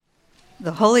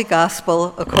The Holy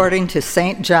Gospel according to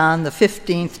St. John, the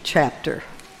 15th chapter.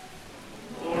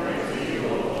 Glory to you,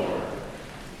 O Lord.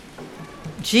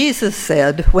 Jesus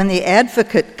said, "When the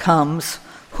Advocate comes,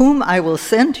 whom I will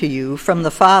send to you from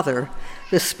the Father,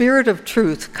 the Spirit of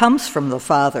truth comes from the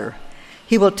Father.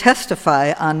 He will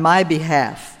testify on my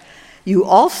behalf. You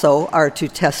also are to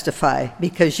testify,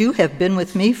 because you have been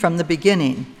with me from the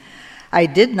beginning. I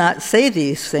did not say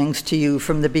these things to you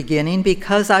from the beginning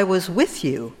because I was with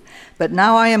you. But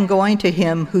now I am going to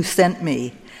him who sent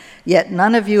me. Yet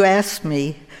none of you asked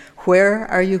me, 'Where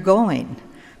are you going?'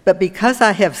 But because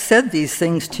I have said these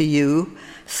things to you,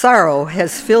 sorrow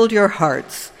has filled your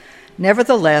hearts.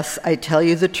 Nevertheless, I tell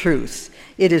you the truth.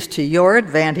 It is to your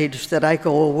advantage that I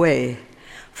go away.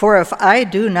 For if I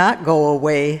do not go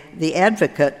away, the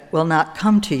Advocate will not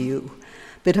come to you.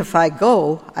 But if I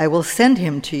go, I will send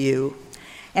him to you.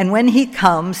 And when he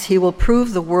comes, he will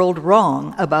prove the world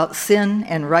wrong about sin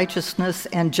and righteousness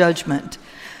and judgment.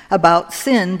 About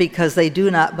sin, because they do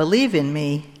not believe in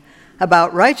me.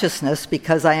 About righteousness,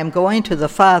 because I am going to the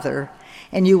Father,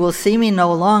 and you will see me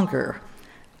no longer.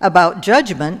 About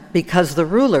judgment, because the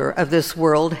ruler of this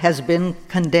world has been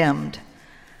condemned.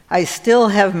 I still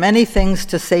have many things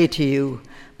to say to you,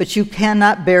 but you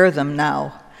cannot bear them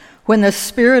now. When the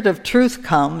Spirit of truth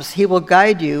comes, he will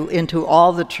guide you into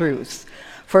all the truth.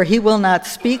 For he will not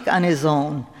speak on his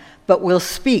own, but will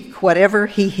speak whatever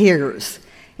he hears,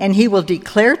 and he will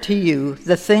declare to you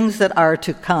the things that are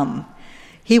to come.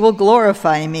 He will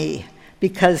glorify me,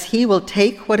 because he will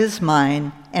take what is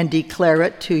mine and declare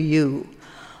it to you.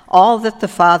 All that the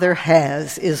Father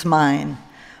has is mine.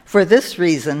 For this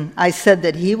reason, I said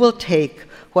that he will take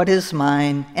what is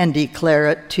mine and declare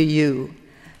it to you."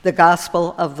 The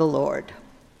Gospel of the Lord.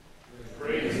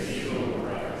 Praise to you, O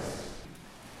Christ.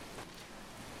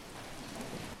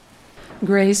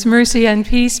 Grace, mercy, and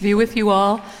peace be with you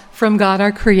all from God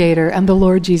our Creator and the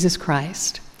Lord Jesus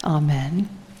Christ. Amen.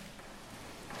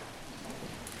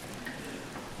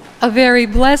 A very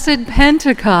blessed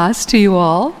Pentecost to you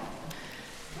all.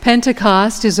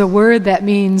 Pentecost is a word that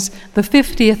means the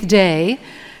 50th day,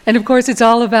 and of course it's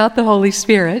all about the Holy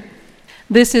Spirit.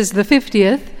 This is the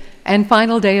 50th and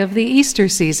final day of the Easter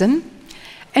season,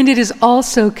 and it is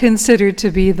also considered to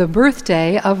be the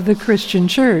birthday of the Christian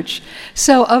Church.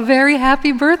 So a very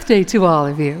happy birthday to all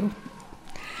of you.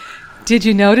 Did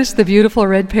you notice the beautiful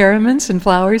red paraments and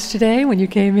flowers today when you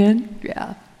came in?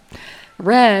 Yeah.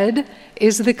 Red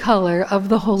is the color of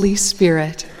the Holy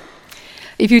Spirit.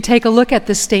 If you take a look at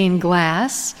the stained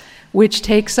glass, which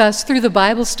takes us through the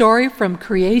Bible story from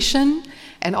creation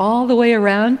and all the way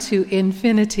around to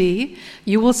infinity,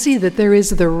 you will see that there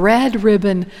is the red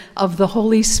ribbon of the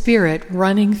Holy Spirit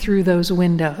running through those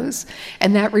windows.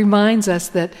 And that reminds us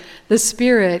that the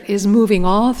Spirit is moving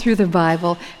all through the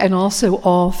Bible and also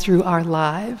all through our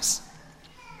lives.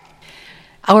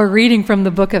 Our reading from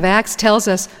the book of Acts tells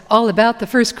us all about the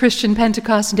first Christian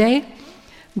Pentecost day,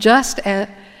 just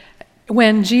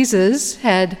when Jesus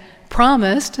had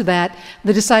promised that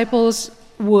the disciples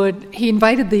he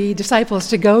invited the disciples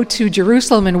to go to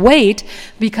Jerusalem and wait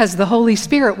because the Holy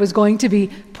Spirit was going to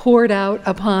be poured out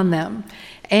upon them.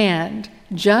 And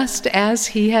just as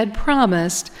he had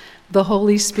promised, the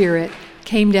Holy Spirit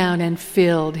came down and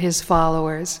filled his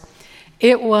followers.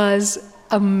 It was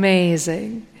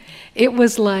amazing. It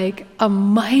was like a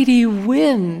mighty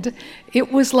wind.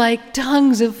 It was like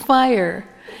tongues of fire.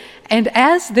 And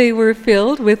as they were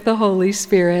filled with the Holy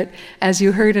Spirit, as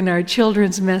you heard in our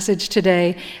children's message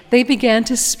today, they began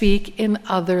to speak in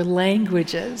other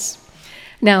languages.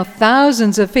 Now,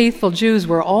 thousands of faithful Jews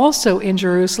were also in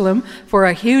Jerusalem for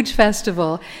a huge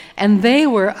festival, and they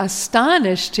were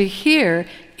astonished to hear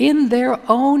in their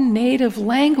own native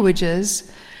languages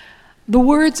the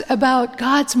words about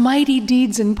God's mighty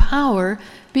deeds and power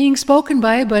being spoken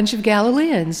by a bunch of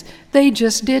Galileans. They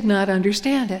just did not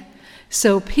understand it.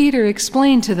 So Peter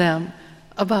explained to them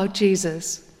about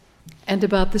Jesus and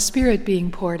about the Spirit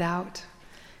being poured out.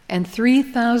 And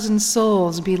 3,000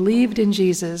 souls believed in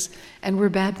Jesus and were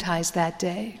baptized that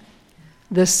day.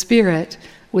 The Spirit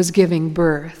was giving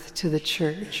birth to the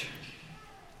church.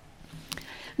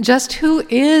 Just who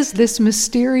is this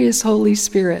mysterious Holy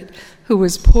Spirit who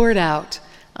was poured out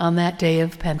on that day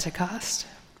of Pentecost?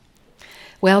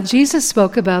 Well, Jesus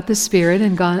spoke about the Spirit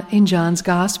in John's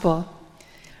Gospel.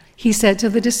 He said to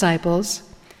the disciples,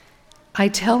 "I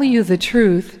tell you the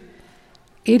truth,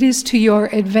 it is to your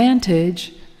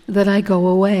advantage that I go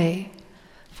away.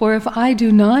 For if I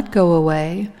do not go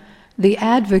away, the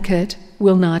Advocate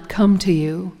will not come to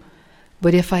you.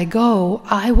 But if I go,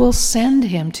 I will send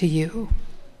him to you."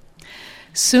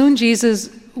 Soon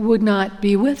Jesus would not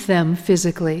be with them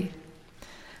physically,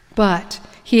 But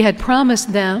he had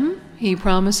promised them, he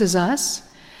promises us,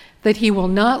 that he will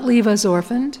not leave us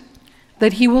orphaned,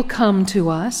 that he will come to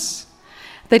us,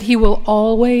 that he will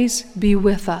always be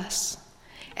with us.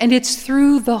 And it's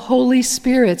through the Holy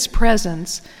Spirit's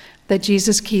presence that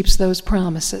Jesus keeps those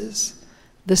promises,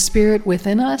 the Spirit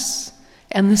within us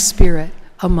and the Spirit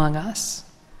among us.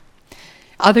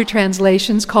 Other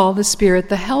translations call the Spirit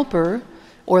the Helper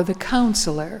or the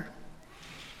Counselor.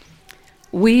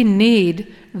 We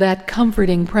need that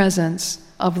comforting presence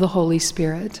of the Holy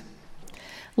Spirit.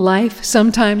 Life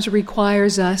sometimes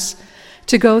requires us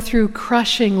to go through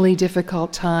crushingly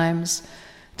difficult times,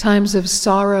 times of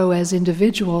sorrow as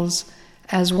individuals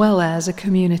as well as a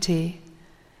community.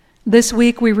 This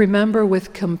week we remember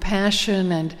with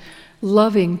compassion and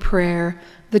loving prayer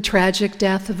the tragic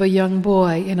death of a young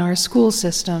boy in our school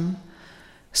system,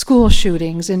 school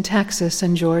shootings in Texas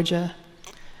and Georgia,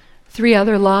 3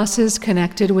 other losses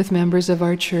connected with members of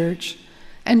our church,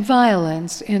 and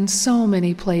violence in so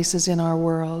many places in our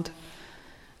world.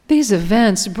 These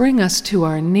events bring us to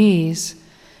our knees,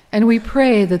 and we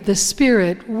pray that the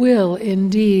Spirit will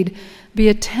indeed be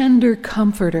a tender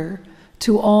comforter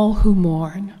to all who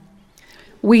mourn.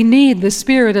 We need the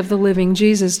Spirit of the living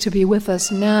Jesus to be with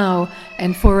us now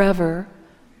and forever,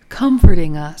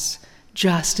 comforting us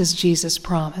just as Jesus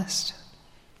promised.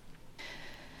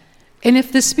 And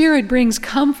if the Spirit brings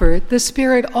comfort, the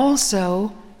Spirit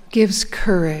also gives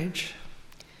courage.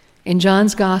 In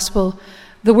John's Gospel,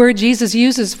 the word Jesus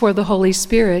uses for the Holy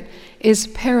Spirit is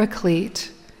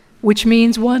paraclete, which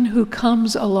means one who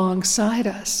comes alongside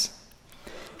us.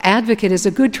 Advocate is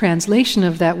a good translation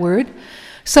of that word,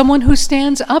 someone who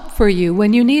stands up for you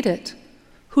when you need it,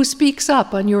 who speaks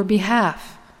up on your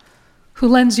behalf, who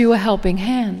lends you a helping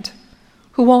hand,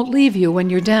 who won't leave you when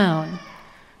you're down.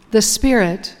 The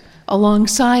Spirit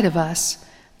alongside of us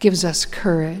gives us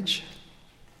courage.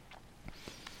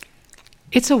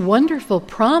 It's a wonderful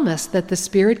promise that the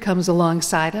Spirit comes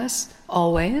alongside us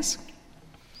always.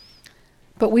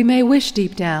 But we may wish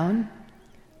deep down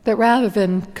that rather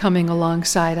than coming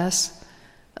alongside us,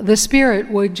 the Spirit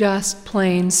would just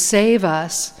plain save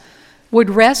us, would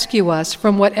rescue us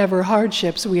from whatever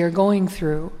hardships we are going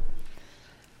through.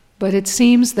 But it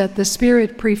seems that the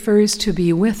Spirit prefers to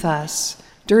be with us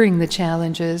during the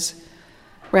challenges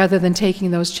rather than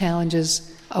taking those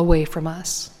challenges away from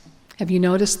us. Have you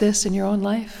noticed this in your own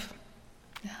life?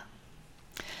 Yeah.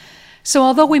 So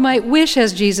although we might wish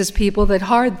as Jesus people that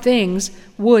hard things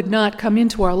would not come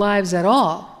into our lives at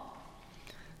all,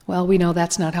 well, we know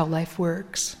that's not how life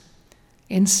works.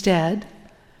 Instead,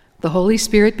 the Holy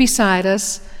Spirit beside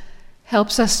us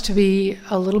helps us to be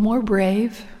a little more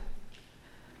brave,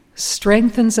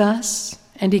 strengthens us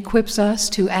and equips us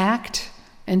to act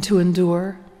and to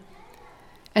endure,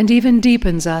 and even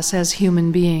deepens us as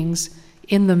human beings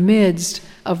in the midst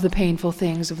of the painful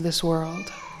things of this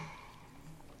world.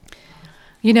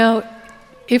 You know,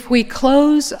 if we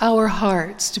close our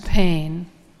hearts to pain,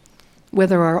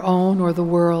 whether our own or the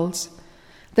world's,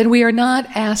 then we are not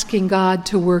asking God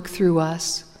to work through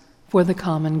us for the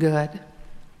common good.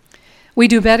 We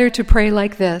do better to pray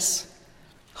like this: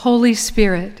 Holy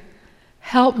Spirit,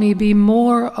 help me be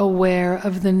more aware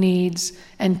of the needs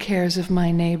and cares of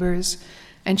my neighbors,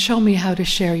 and show me how to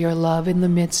share your love in the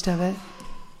midst of it.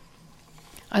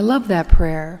 I love that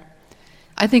prayer.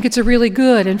 I think it's a really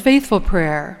good and faithful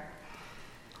prayer.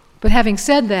 But having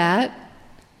said that,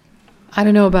 I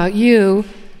don't know about you,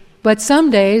 but some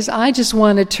days I just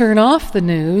want to turn off the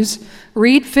news,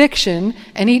 read fiction,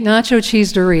 and eat nacho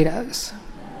cheese Doritos.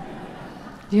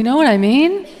 Do you know what I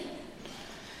mean?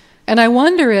 And I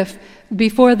wonder if,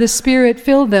 before the Spirit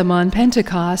filled them on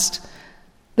Pentecost,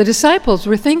 the disciples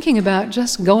were thinking about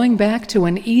just going back to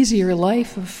an easier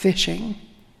life of fishing.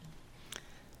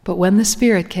 But when the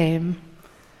Spirit came,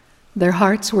 their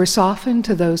hearts were softened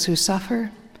to those who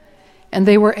suffer, and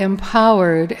they were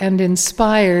empowered and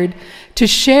inspired to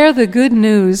share the good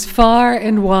news far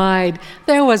and wide.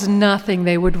 There was nothing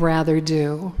they would rather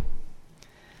do.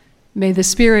 May the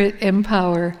Spirit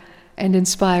empower and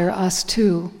inspire us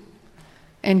too,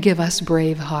 and give us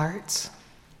brave hearts.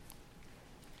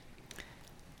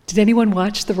 Did anyone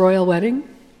watch the royal wedding?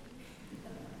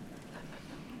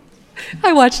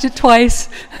 I watched it twice.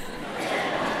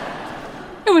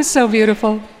 It was so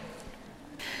beautiful.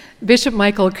 Bishop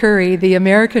Michael Curry, the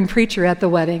American preacher at the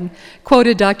wedding,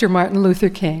 quoted Dr. Martin Luther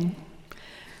King.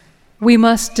 "We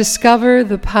must discover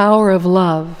the power of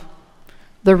love,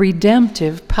 the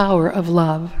redemptive power of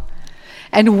love.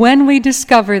 And when we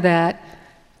discover that,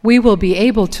 we will be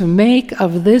able to make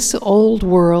of this old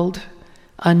world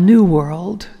a new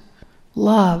world.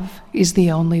 Love is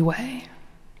the only way."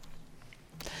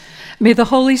 May the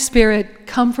Holy Spirit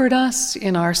comfort us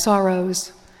in our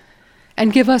sorrows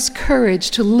and give us courage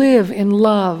to live in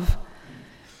love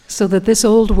so that this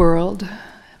old world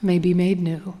may be made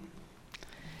new.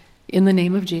 In the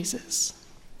name of Jesus,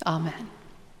 amen.